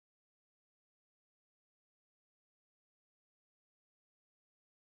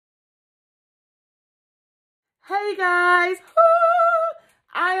Hey guys, woo!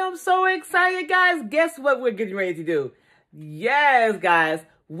 I am so excited guys. Guess what we're getting ready to do? Yes guys,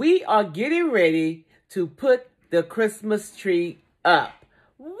 we are getting ready to put the Christmas tree up.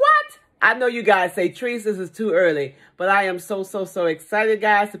 What? I know you guys say, Trees, this is too early, but I am so excited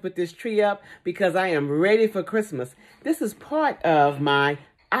guys to put this tree up because I am ready for Christmas. This is part of my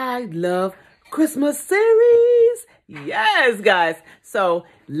I Love Christmas series. Yes guys, so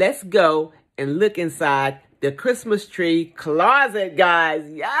let's go and look inside the Christmas tree closet, guys.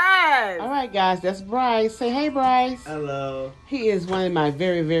 Yes. All right, guys, that's Bryce. Say hey, Bryce. Hello. He is one of my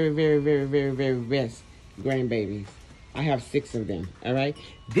very best grandbabies. I have 6 of them, all right?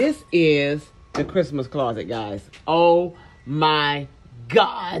 This is the Christmas closet, guys. Oh, my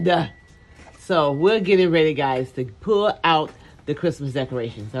God. So we're getting ready, guys, to pull out the Christmas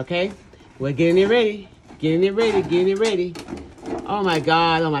decorations, okay? We're getting it ready. Getting it ready. Oh, my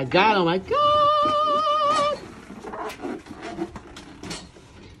God.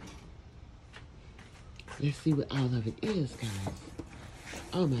 Let's see what all of it is, guys.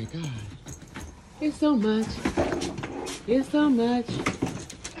 Oh, my God. It's so much. Oh,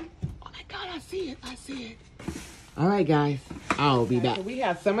 my God, I see it. All right, guys. I'll be back. So we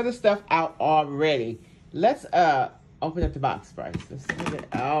have some of the stuff out already. Let's open up the box, Bryce. Let's get it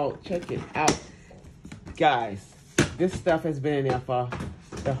out. Check it out. Guys, this stuff has been in there for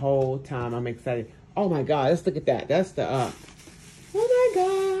the whole time. I'm excited. Oh, my God. Let's look at that. That's the... Oh, my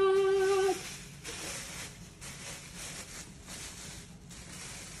God.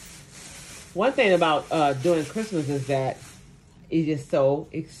 One thing about doing Christmas is that it's just so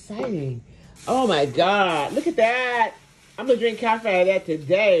exciting. Oh my God, look at that. I'm gonna drink coffee out of that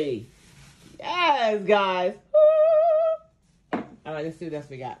today. Yes, guys. Woo! All right, let's see what else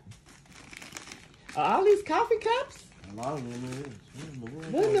we got. Are all these coffee cups? What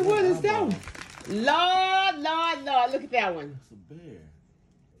in the world is that one? Lord, look at that one. It's a bear.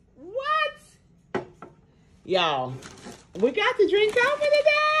 What? Y'all, we got to drink coffee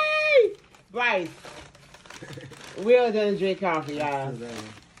today. Bryce, we're gonna drink coffee, y'all.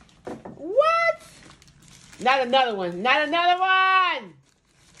 What? Not another one.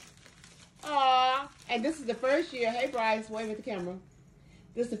 Aw. And this is the first year. Hey, Bryce, wave at the camera.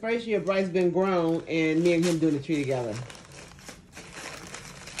 This is the first year Bryce been grown and me and him doing the tree together.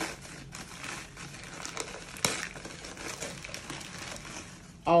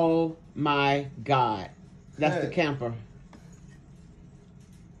 Oh, my God. That's the camper.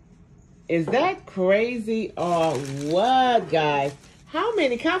 Is that crazy or what, guys? How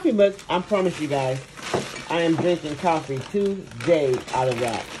many coffee mugs? I promise you guys, I am drinking coffee today out of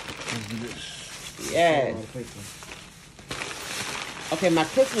that. Yes. Okay, my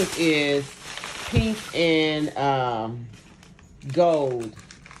Christmas is pink and gold.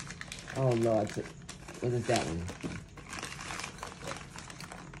 Oh, Lord. What is that one?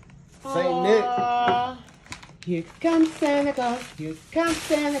 Saint Nick. Here comes Santa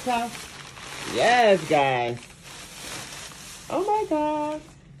Claus. Yes, guys. Oh my God.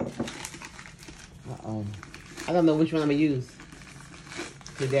 Uh-oh. I don't know which one I'm gonna use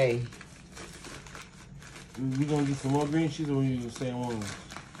today. We gonna get some more green cheese or we use the same one?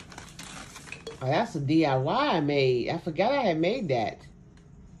 Oh, that's a DIY I made. I forgot I had made that.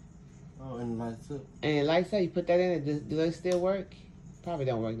 Oh, and it lights up. And it lights up. You put that in it. Do they still work? Probably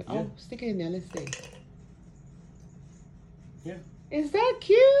don't work. Yeah. Oh, stick it in there. Let's see. Yeah. Is that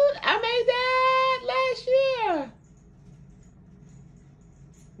cute? I made that last year.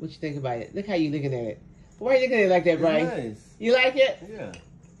 What you think about it? Look how you looking at it. Why are you looking at it like that, Bryce? Nice. You like it? Yeah.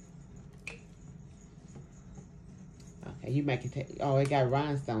 Okay, you make it take. Oh, it got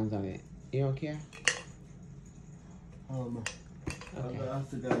rhinestones on it. You don't care? Okay. I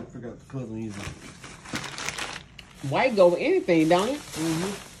still gotta figure out the colors I'm using. White go with anything, don't it?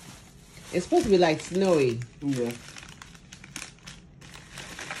 Mm-hmm. It's supposed to be like snowy. Yeah.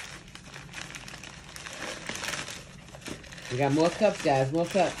 We got more cups, guys. More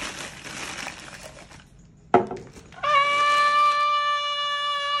cups.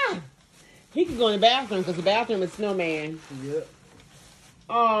 He can go in the bathroom because the bathroom is snowman. Yep.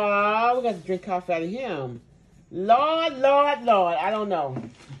 Oh, we got to drink coffee out of him. Lord. I don't know.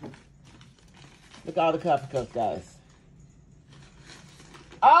 Look at all the coffee cups, guys.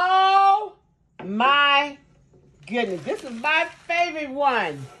 Oh, my goodness. This is my favorite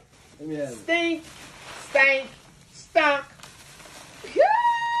one. Yeah. Stink, stank, stunk.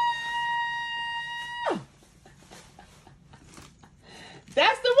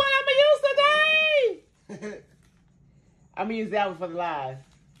 That's the one I'm going to use today. I'm going to use that one for the live.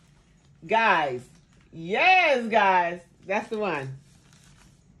 Guys. Yes, guys. That's the one.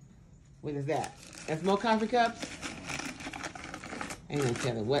 What is that? That's more coffee cups? I ain't gonna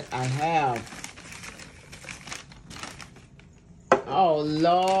tell you what I have. Oh,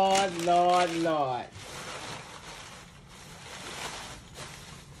 Lord, Lord, Lord.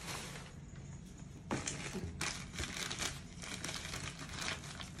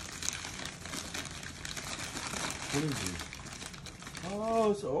 What is it?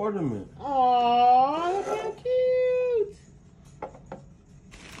 Oh, it's an ornament. Oh, look how cute.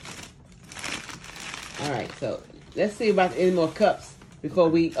 All right, so let's see about any more cups before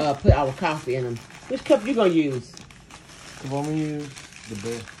we put our coffee in them. Which cup you gonna use? I'm gonna use the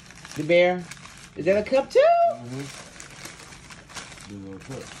bear. The bear? Is that a cup too? Mm-hmm. Big old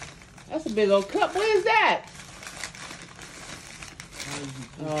cup. That's a big old cup. What is that?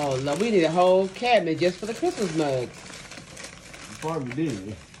 Oh, Lord, we need a whole cabinet just for the Christmas mugs. You probably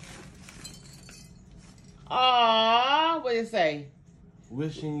did. Aww, what did it say?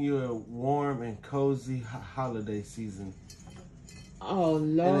 Wishing you a warm and cozy holiday season. Oh,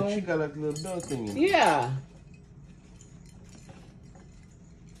 And Lord. the tree got like a little bell thing in it. Yeah.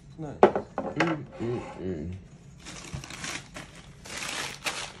 It's nice.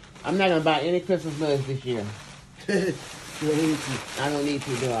 I'm not gonna buy any Christmas mugs this year. You don't need to. I don't need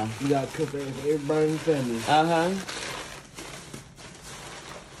to, do I? You got a cup for everybody in the family. Uh-huh.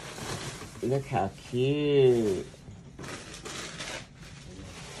 Look how cute.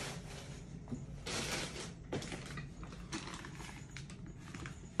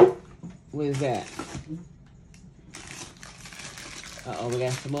 What is that? Uh-oh, we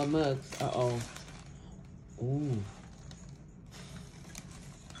got some more mugs. Uh-oh. Ooh.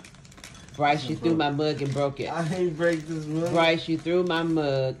 Bryce, you threw my mug and broke it. I ain't break this mug. Bryce, you threw my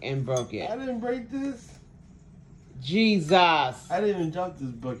mug and broke it. I didn't break this. Jesus. I didn't even drop this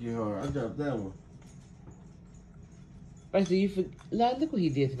bucket hard. I dropped that one. Bryce, do you forget? Look what he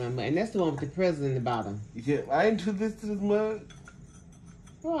did to my mug. And that's the one with the present in the bottom. You can't. I ain't do this to this mug.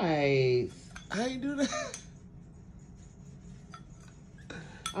 Bryce. I ain't do that.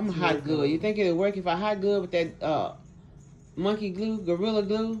 I'm hot glue. You think it'll work if I hot glue with that monkey glue, gorilla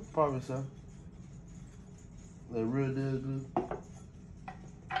glue? Probably so. The real deal glue.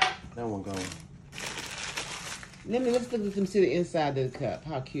 That one gone. Let's see the inside of the cup.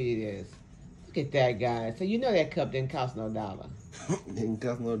 How cute it is. Look at that, guys. So you know that cup didn't cost no $1. Didn't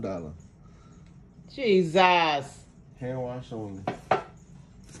cost no $1. Jesus. Hand wash only.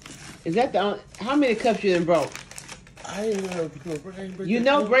 Is that the only, how many cups you done broke? I ain't even have to cook. You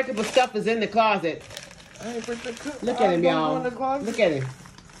know breakable stuff is in the closet. I ain't break that cup. Look at him, y'all. Look at him.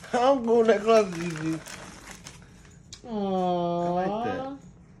 I'm going in that closet, Gigi. Aww. I like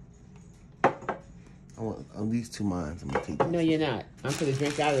that. I want on these two mines. I'm gonna take this. No, you're not. I'm gonna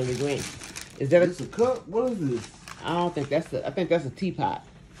drink out of the green. Is that This a cup? What is this? I don't think that's I think that's a teapot.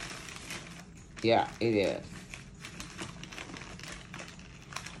 Yeah, it is.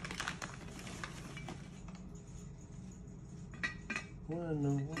 What in the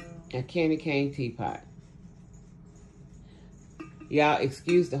world? A candy cane teapot. Y'all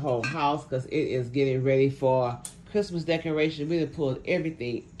excuse the whole house because it is getting ready for Christmas decoration. We done pulled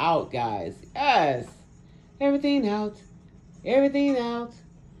everything out, guys. Yes. Everything out. Everything out.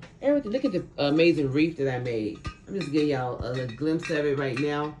 Everything. Look at the amazing wreath that I made. I'm just giving y'all a little glimpse of it right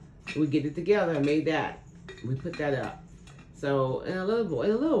now. We get it together. I made that. We put that up. So in a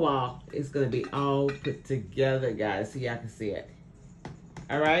little while, it's gonna be all put together, guys, so y'all can see it.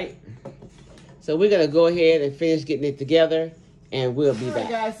 All right. So we're gonna go ahead and finish getting it together, and we'll be back.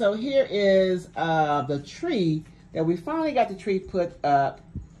 Guys, so here is the tree that we finally got the tree put up,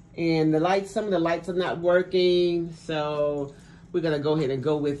 and the lights. Some of the lights are not working, so we're gonna go ahead and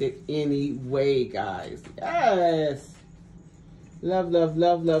go with it anyway, guys. Yes. Love, love,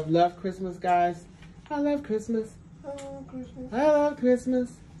 love, love, love Christmas, guys. I love Christmas. I love Christmas. I love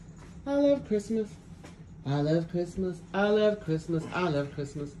Christmas. I love Christmas. I love Christmas. I love Christmas. I love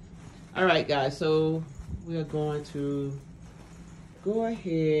Christmas. All right, guys. So we are going to go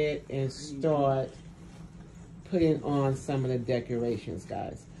ahead and start putting on some of the decorations,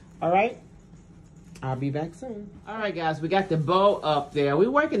 guys. All right. I'll be back soon. All right, guys. We got the bow up there. We're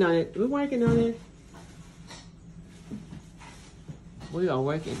working on it. We're working on it. We are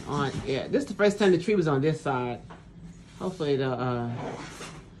working on it. This is the first time the tree was on this side. Hopefully it'll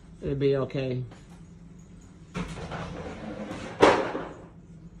be okay.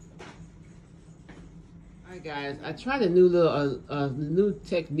 Alright, guys, I tried a new little new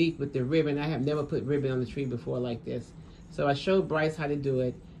technique with the ribbon. I have never put ribbon on the tree before like this. So I showed Bryce how to do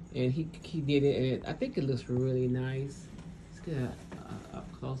it, and he did it, and I think it looks really nice. Let's get a up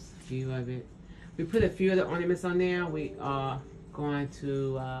close view of it. We put a few of the ornaments on there. We are going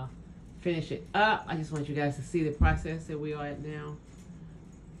to finish it up. I just want you guys to see the process that we are at now.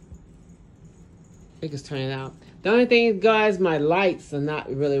 I think it's turning out. The only thing is, guys, my lights are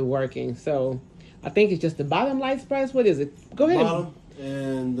not really working. So I think it's just the bottom lights, Bryce. What is it? Go ahead. Bottom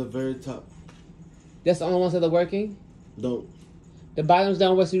and the very top. That's the only ones that are working? Don't. The bottoms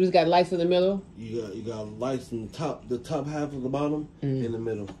don't work, so you just got lights in the middle? You got lights in the top half of the bottom, in the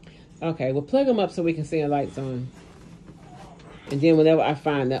middle. Okay, well plug them up so we can see the lights on. And then whenever I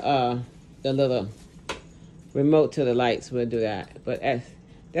find the little remote to the lights, we'll do that. But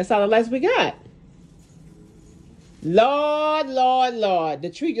that's all the lights we got. Lord, Lord, Lord.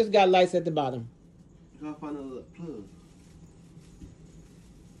 The tree just got lights at the bottom. You gotta find another plug.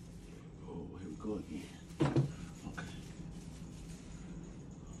 Oh, here we go again. Okay.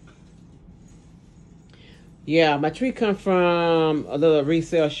 Yeah, my tree come from a little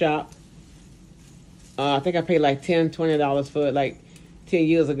resale shop. I think I paid like $10, $20 for it like 10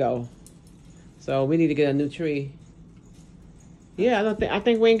 years ago. So we need to get a new tree. Yeah, I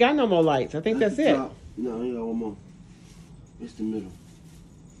think we ain't got no more lights. I think that's it. Top. No, you got one more. It's the middle.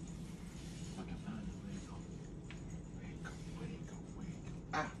 I can find it. Where you go?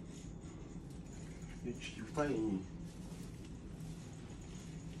 Ah! You're fighting me.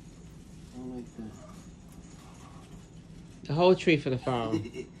 I don't like that. The whole tree for the fall. No, it's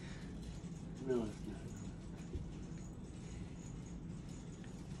not.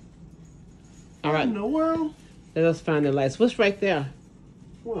 All right. In the world? Let us find the lights. What's right there?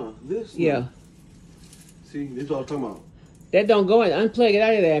 What? This? Yeah. See, this is what I'm talking about. That don't go in. Unplug it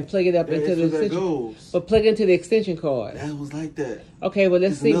out of there and plug it up into the extension. Goes. But plug into the extension cord. That was like that. Okay, well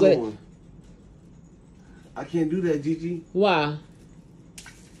let's see what. One. I can't do that, Gigi. Why?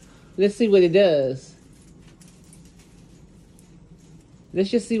 Let's see what it does. Let's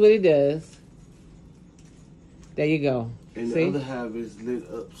just see what it does. There you go. And see? The other half is lit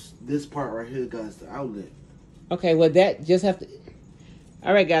up. This part right here, guys, the outlet. Okay, well that just have to.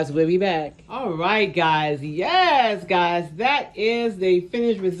 All right, guys, we'll be back. All right, guys. Yes, guys. That is the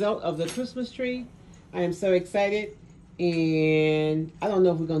finished result of the Christmas tree. I am so excited. And I don't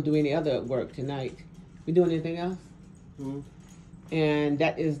know if we're going to do any other work tonight. We doing anything else? Mm-hmm. And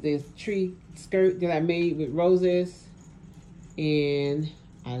that is the tree skirt that I made with roses. And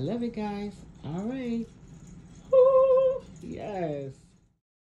I love it, guys. All right. Woo! Yes.